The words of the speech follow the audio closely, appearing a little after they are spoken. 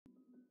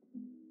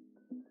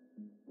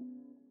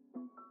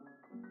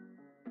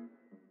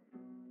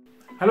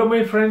Hello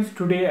my friends,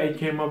 today I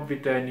came up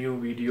with a new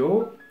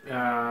video.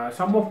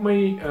 Some of my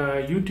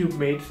YouTube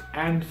mates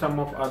and some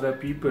of other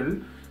people,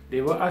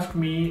 they were asked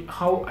me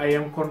how I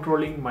am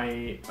controlling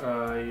my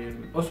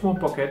Osmo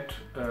Pocket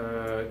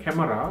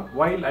camera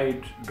while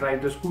I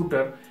drive the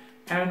scooter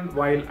and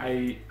while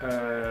I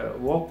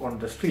walk on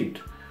the street.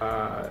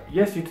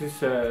 Yes, it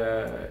is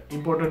an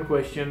important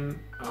question,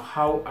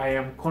 how I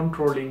am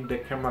controlling the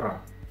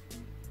camera.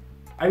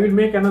 I will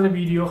make another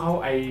video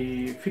how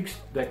I fix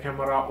the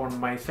camera on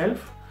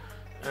myself,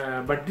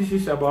 but this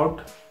is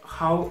about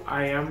how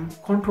I am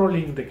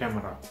controlling the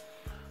camera.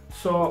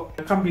 So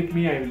come with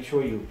me, I will show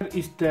you. Here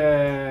is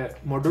the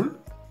module.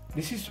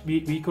 This is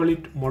we call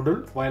it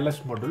module, wireless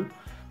module.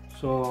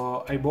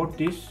 So I bought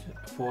this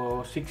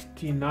for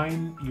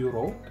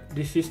 €69.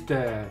 This is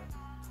the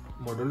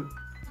module.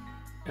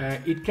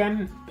 It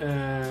can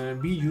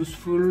be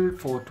useful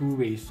for two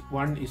ways.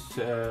 One is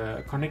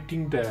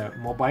connecting the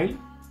mobile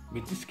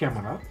with this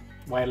camera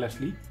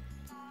wirelessly,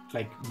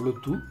 like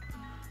Bluetooth.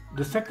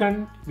 The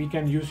second, we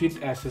can use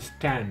it as a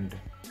stand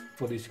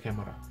for this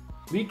camera.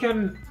 We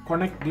can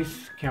connect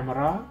this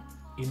camera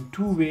in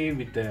two ways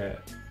with the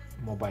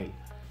mobile.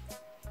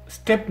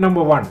 Step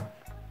number one,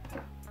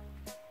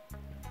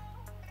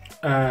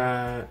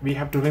 we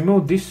have to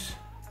remove this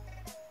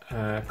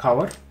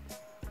cover.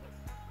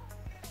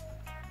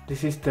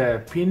 This is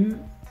the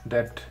pin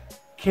that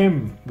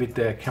came with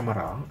the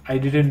camera. I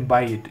didn't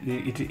buy it.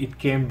 It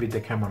came with the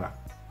camera.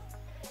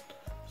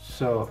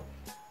 So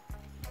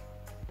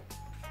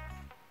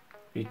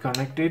we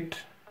connect it.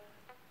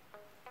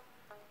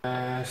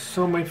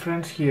 So my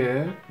friends,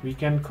 here we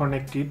can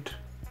connect it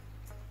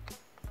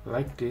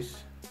like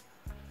this.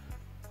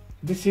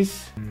 This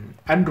is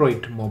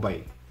Android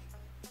mobile.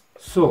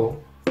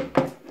 So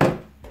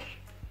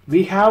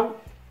we have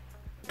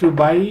to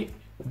buy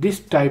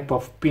this type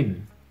of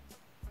pin.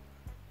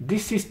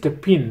 This is the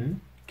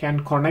pin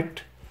can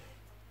connect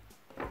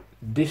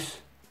this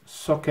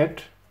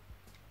socket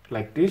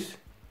like this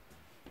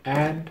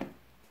and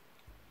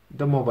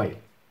the mobile.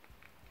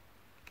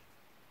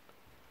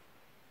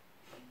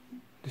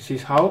 This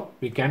is how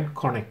we can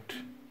connect.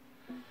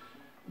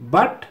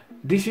 But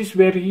this is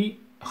very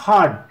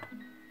hard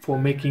for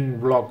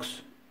making vlogs.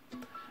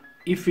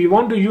 If we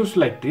want to use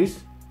like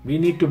this, we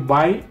need to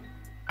buy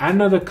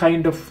another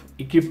kind of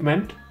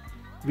equipment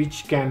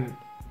which can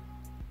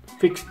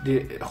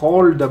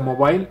hold the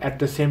mobile at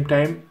the same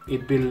time.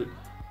 It will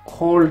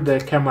hold the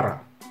camera.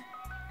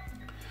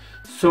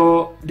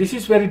 So this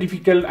is very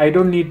difficult. I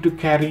don't need to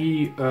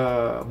carry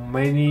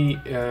many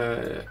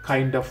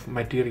kind of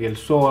material.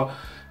 So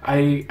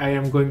I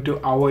am going to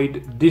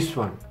avoid this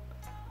one.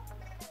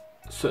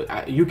 So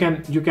you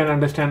can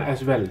understand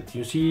as well.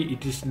 You see,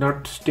 it is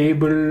not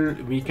stable.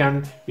 We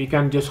can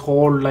just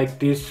hold like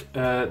this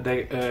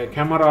the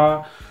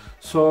camera.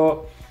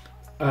 So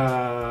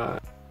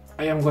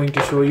I am going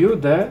to show you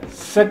the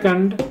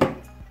second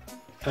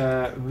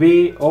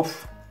way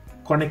of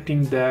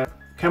connecting the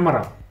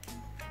camera.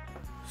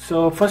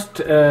 So first,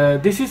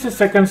 this is the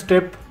second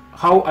step,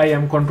 how I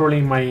am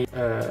controlling my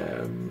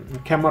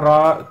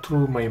camera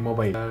through my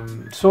mobile.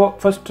 So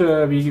first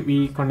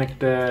we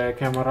connect the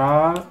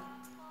camera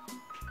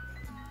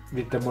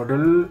with the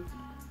module.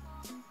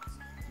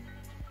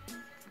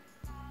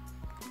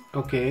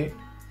 Okay,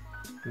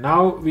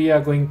 now we are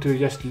going to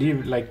just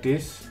leave like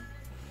this.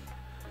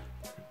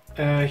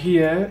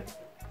 Here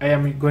I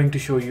am going to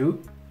show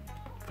you.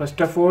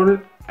 First of all,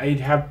 I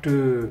have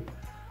to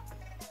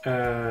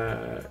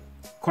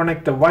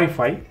connect the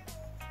Wi-Fi.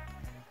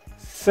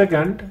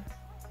 Second,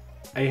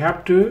 I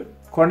have to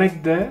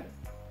connect the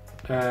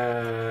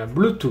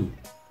Bluetooth.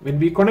 When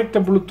we connect the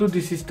Bluetooth,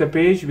 this is the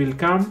page will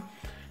come.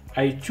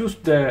 I choose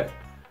the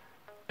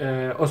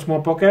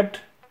Osmo Pocket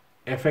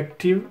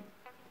effective.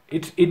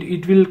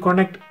 It will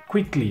connect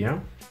quickly.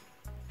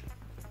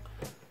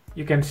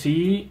 You can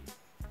see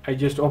I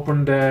just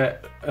opened the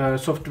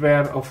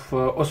software of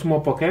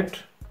Osmo Pocket.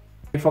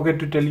 I forgot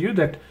to tell you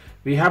that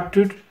we have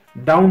to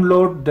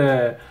download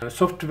the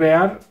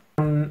software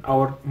on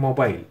our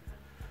mobile.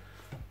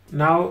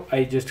 Now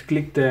I just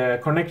click the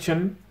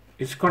connection.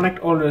 It's connect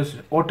always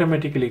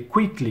automatically,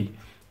 quickly.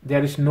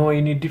 There is no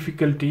any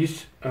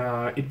difficulties.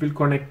 It will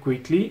connect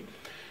quickly.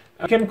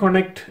 We can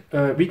connect.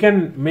 We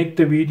can make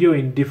the video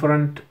in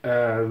different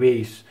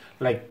ways,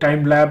 like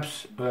time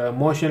lapse,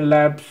 motion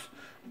lapse,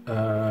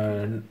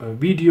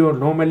 video.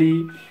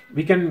 Normally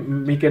we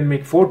can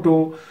make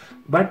photo,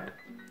 but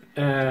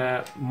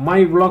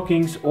my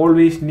vloggings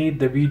always need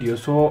the video.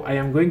 So I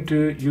am going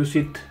to use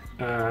it.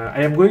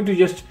 I am going to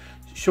just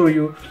show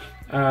you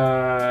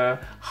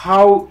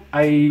how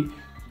I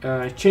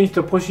change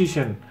the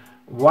position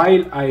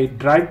while I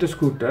drive the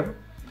scooter.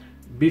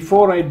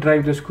 Before I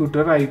drive the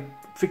scooter, I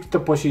fix the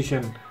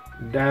position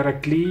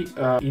directly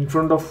in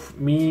front of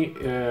me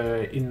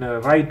in a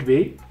right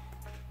way.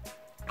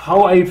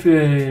 How I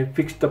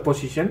fix the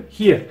position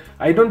here,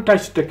 I don't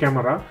touch the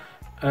camera,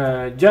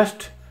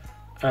 just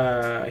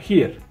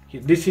here.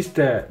 This is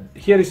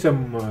here is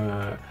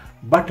some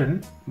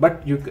button,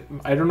 but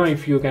I don't know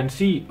if you can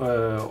see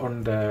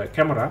on the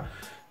camera.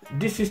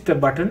 this is the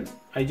button.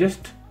 I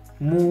just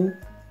move,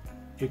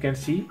 you can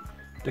see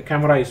the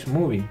camera is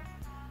moving.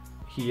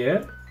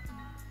 Here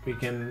we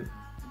can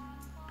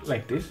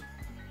like this.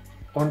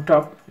 On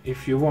top,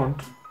 if you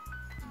want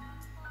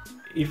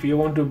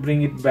to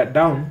bring it back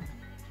down.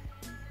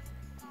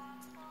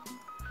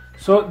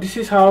 So this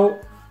is how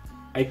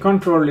I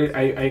control it.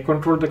 I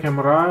control the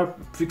camera,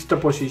 fix the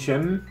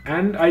position,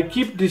 and I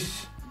keep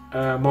this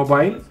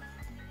mobile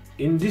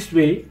in this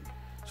way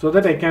so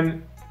that I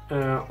can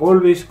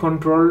always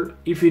control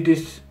if it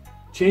is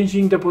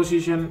changing the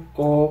position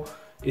or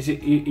if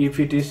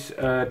it is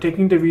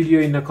taking the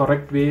video in a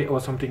correct way or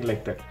something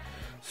like that.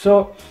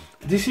 So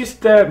this is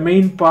the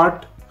main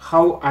part,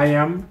 how I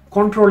am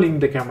controlling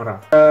the camera.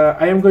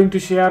 I am going to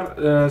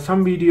share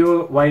some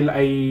video while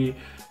I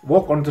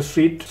walk on the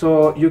street,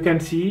 so you can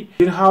see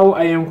how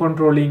I am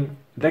controlling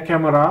the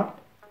camera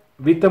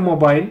with the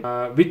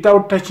mobile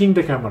without touching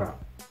the camera.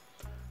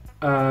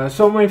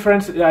 So my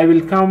friends, I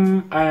will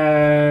come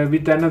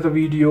with another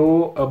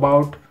video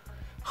about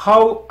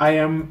how I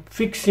am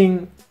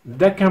fixing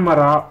the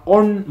camera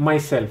on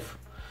myself.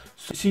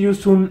 So see you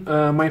soon,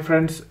 my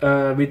friends,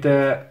 with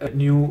a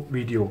new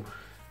video.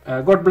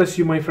 God bless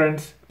you, my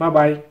friends. Bye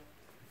bye.